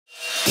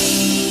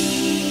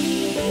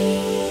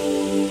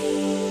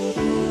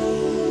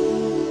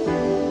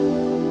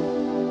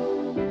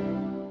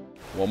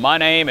Well, my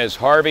name is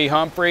Harvey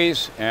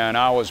Humphries, and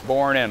I was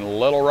born in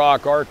Little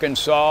Rock,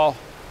 Arkansas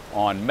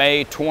on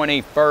May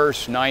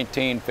 21st,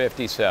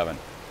 1957.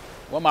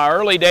 Well, my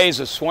early days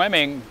of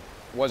swimming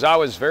was I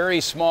was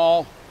very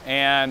small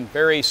and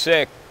very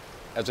sick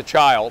as a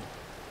child,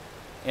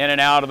 in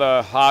and out of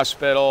the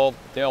hospital,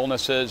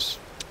 illnesses,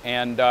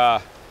 and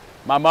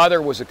my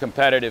mother was a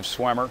competitive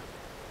swimmer,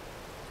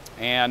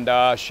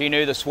 and she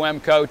knew the swim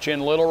coach in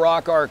Little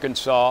Rock,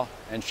 Arkansas,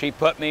 and she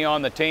put me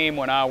on the team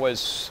when I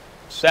was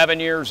 7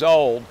 years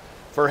old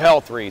for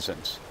health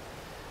reasons.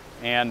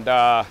 And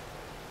I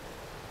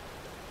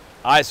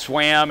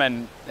swam,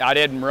 and I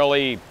didn't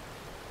really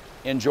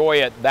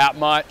enjoy it that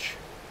much,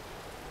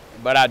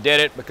 but I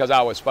did it because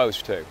I was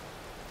supposed to.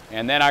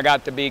 And then I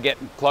got to be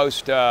getting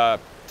close to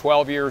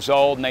 12 years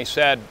old, and I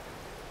said,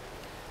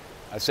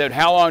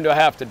 how long do I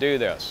have to do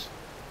this?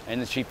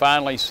 And she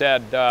finally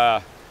said,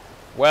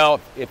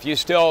 well, if you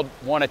still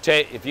want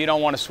to if you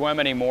don't want to swim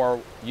anymore,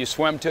 you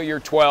swim till you're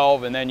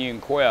 12 and then you can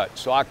quit.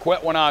 So I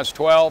quit when I was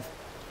 12,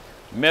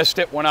 missed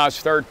it when I was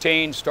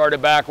 13,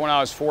 started back when I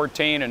was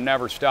 14 and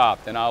never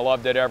stopped, and I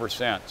loved it ever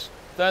since.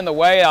 Then the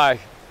way I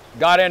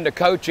got into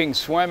coaching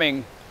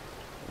swimming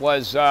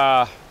was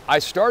I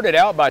started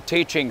out by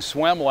teaching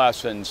swim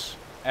lessons.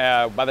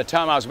 By the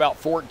time I was about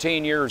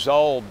 14 years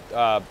old,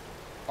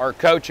 our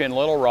coach in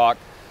Little Rock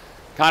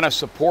kind of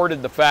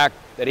supported the fact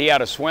that he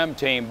had a swim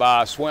team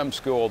by a swim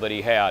school that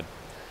he had.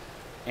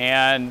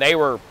 And they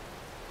were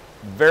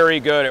very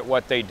good at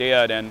what they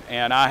did,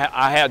 and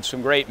I had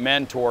some great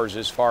mentors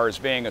as far as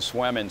being a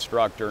swim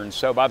instructor. And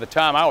so by the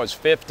time I was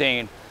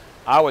 15,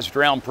 I was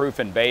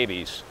drown-proofing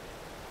babies.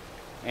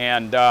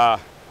 And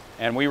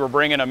we were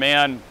bringing them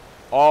in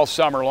all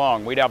summer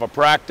long. We'd have a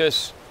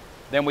practice,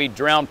 then we'd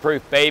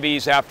drown-proof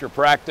babies after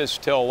practice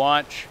till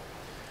lunch,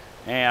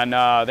 and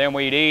then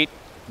we'd eat.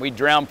 We'd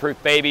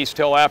drown-proof babies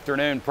till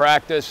afternoon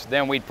practice,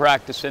 then we'd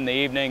practice in the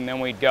evening, then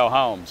we'd go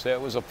home. So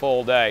it was a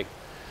full day.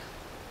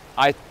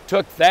 I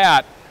took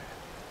that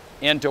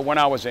into when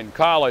I was in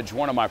college.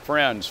 One of my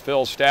friends,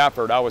 Phil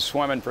Stafford, I was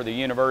swimming for the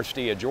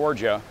University of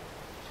Georgia,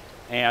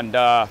 and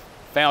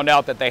found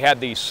out that they had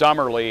these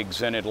summer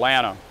leagues in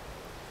Atlanta.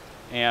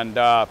 And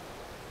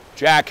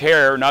Jack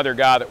Hare, another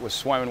guy that was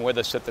swimming with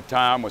us at the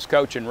time, was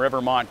coaching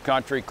Rivermont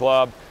Country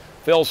Club.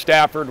 Phil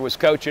Stafford was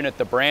coaching at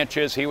the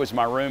Branches. He was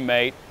my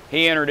roommate.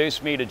 He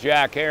introduced me to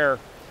Jack Hare.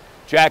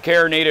 Jack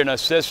Hare needed an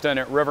assistant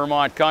at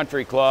Rivermont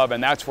Country Club,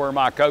 and that's where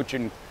my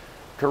coaching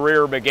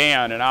career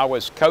began. And I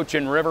was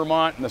coaching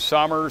Rivermont in the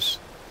summers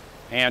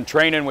and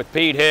training with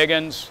Pete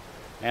Higgins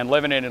and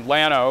living in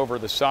Atlanta over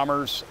the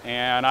summers.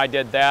 And I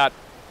did that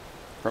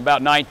from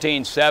about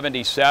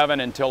 1977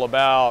 until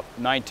about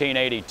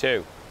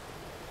 1982.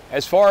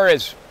 As far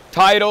as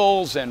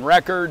titles and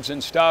records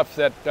and stuff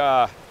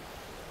that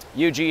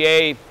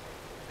UGA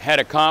had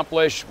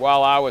accomplished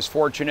while I was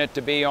fortunate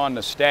to be on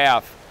the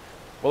staff,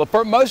 well,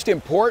 the most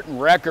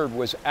important record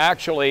was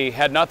actually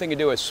had nothing to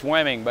do with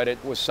swimming, but it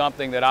was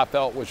something that I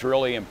felt was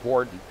really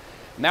important.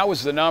 And that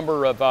was the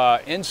number of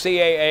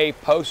NCAA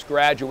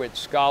postgraduate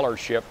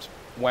scholarship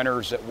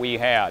winners that we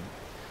had.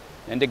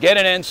 And to get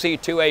an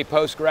NC2A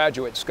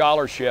postgraduate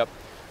scholarship,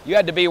 you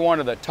had to be one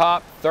of the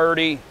top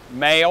 30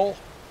 male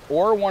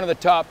or one of the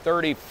top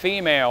 30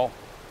 female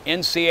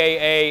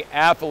NCAA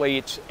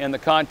athletes in the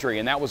country,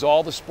 and that was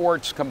all the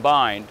sports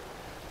combined.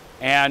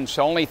 And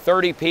so only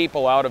 30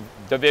 people out of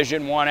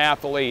Division I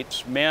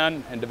athletes,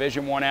 men, and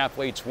Division I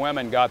athletes,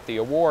 women, got the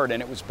award,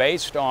 and it was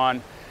based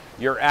on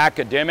your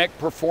academic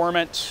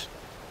performance,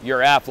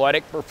 your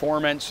athletic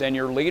performance, and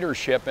your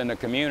leadership in the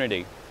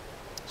community.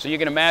 So you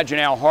can imagine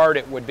how hard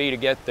it would be to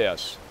get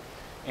this.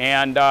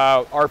 And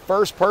our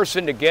first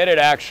person to get it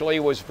actually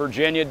was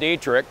Virginia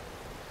Dietrich,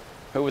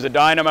 who was a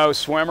dynamo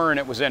swimmer, and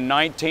it was in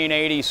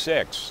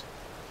 1986.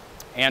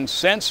 And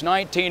since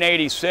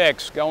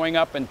 1986, going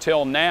up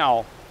until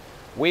now,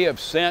 we have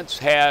since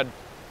had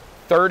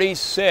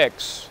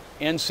 36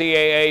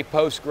 NCAA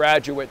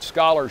postgraduate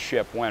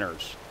scholarship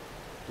winners.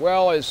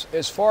 Well,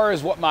 as far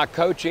as what my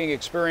coaching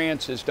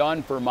experience has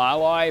done for my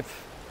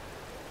life,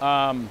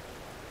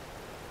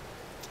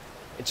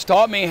 it's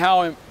taught me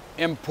how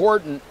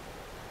important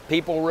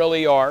people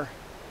really are,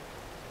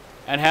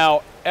 and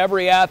how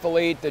every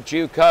athlete that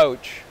you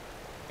coach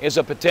is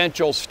a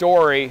potential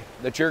story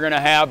that you're going to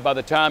have by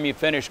the time you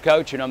finish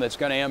coaching them that's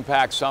going to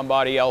impact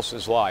somebody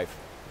else's life.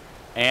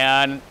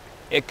 And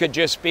it could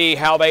just be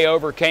how they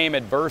overcame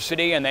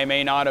adversity and they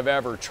may not have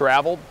ever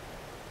traveled.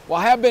 Well,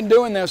 I have been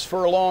doing this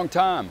for a long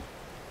time,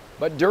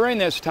 but during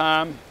this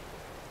time,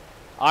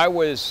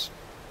 I've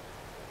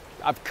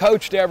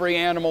coached every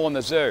animal in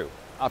the zoo.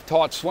 I've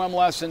taught swim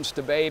lessons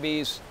to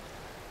babies.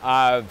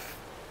 I've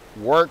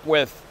worked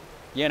with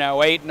 8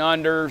 and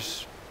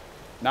unders,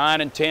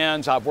 9 and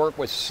 10s. I've worked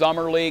with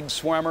summer league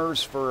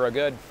swimmers for a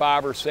good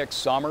 5 or 6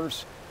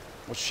 summers.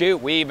 Well,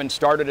 shoot, we even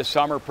started a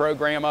summer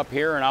program up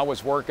here, and I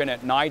was working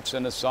at nights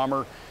in the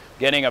summer,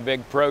 getting a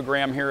big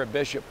program here at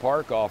Bishop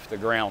Park off the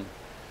ground.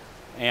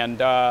 And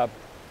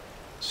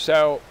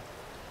so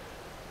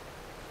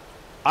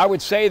I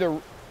would say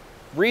the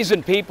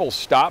reason people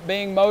stop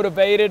being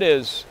motivated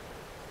is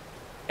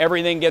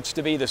everything gets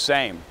to be the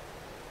same.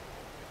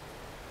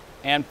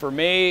 And for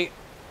me,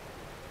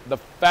 the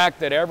fact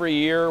that every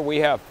year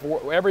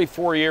every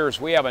 4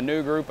 years we have a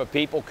new group of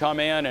people come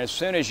in, and as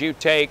soon as you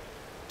take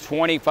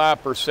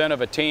 25%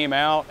 of a team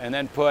out and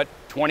then put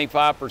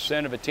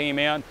 25% of a team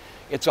in,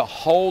 it's a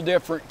whole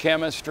different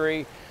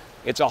chemistry.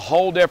 It's a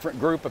whole different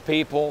group of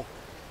people.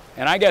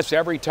 And I guess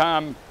every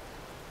time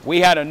we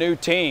had a new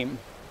team,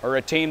 or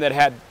a team that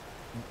had,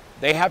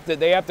 they have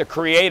to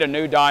create a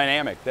new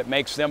dynamic that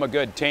makes them a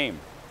good team.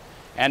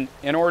 And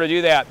in order to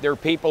do that, there are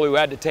people who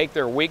had to take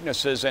their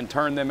weaknesses and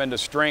turn them into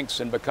strengths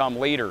and become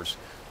leaders.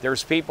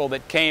 There's people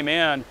that came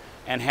in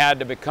and had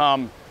to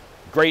become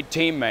great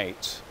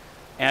teammates.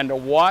 And to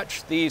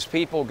watch these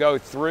people go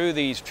through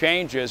these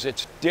changes,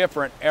 it's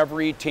different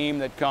every team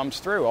that comes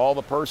through, all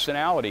the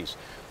personalities.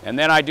 And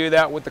then I do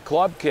that with the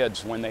club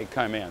kids when they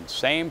come in,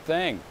 same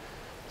thing.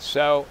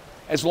 So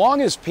as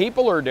long as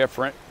people are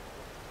different,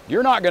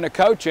 you're not going to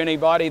coach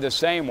anybody the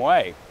same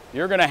way.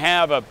 You're going to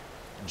have a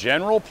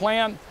general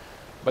plan,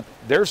 but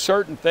there's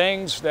certain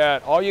things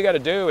that all you got to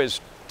do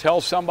is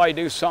tell somebody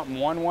to do something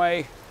one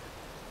way,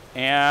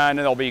 and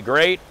it'll be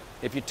great.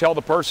 If you tell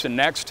the person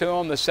next to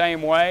them the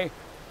same way,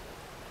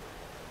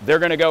 they're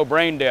going to go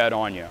brain dead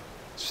on you.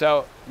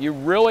 So you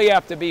really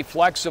have to be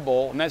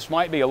flexible, and this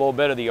might be a little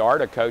bit of the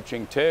art of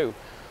coaching too,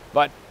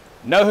 but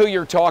know who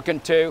you're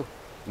talking to,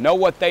 know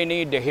what they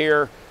need to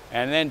hear,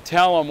 and then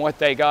tell them what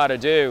they got to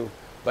do,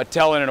 but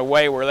tell it in a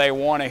way where they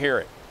want to hear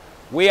it.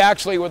 We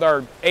actually, with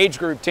our age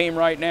group team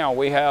right now,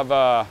 we have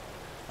a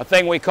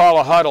thing we call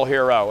a huddle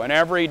hero, and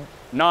every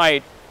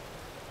night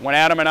when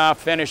Adam and I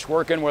finish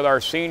working with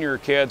our senior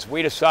kids,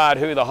 we decide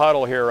who the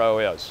huddle hero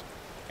is.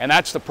 And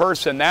that's the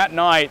person that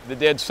night that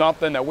did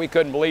something that we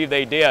couldn't believe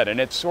they did. And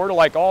it's sort of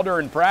like all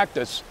during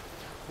practice.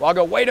 Well, I'll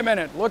go, wait a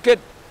minute, look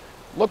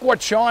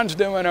what Sean's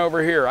doing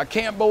over here. I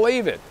can't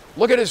believe it.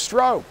 Look at his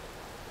stroke.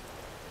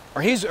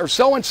 Or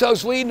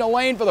so-and-so's leading the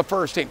lane for the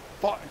first team.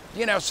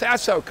 You know,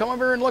 Sasso, come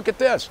over here and look at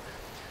this.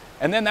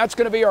 And then that's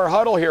going to be our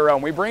huddle hero.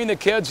 And we bring the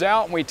kids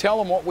out and we tell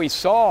them what we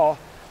saw.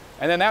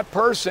 And then that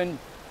person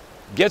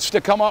gets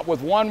to come up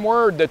with one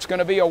word that's going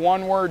to be a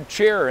one-word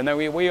cheer. And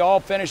then we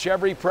all finish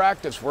every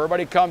practice. Where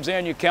everybody comes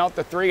in, you count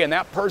to 3, and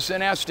that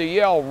person has to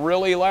yell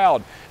really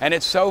loud. And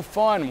it's so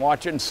fun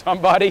watching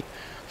somebody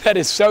that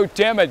is so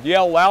timid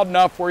yell loud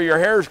enough where your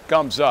hair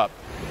comes up.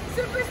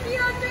 Super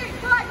speed on 3,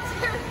 1,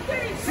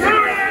 2,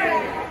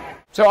 3.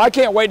 So I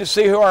can't wait to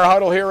see who our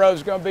huddle hero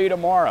is going to be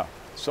tomorrow.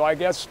 So I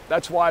guess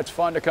that's why it's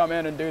fun to come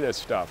in and do this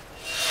stuff.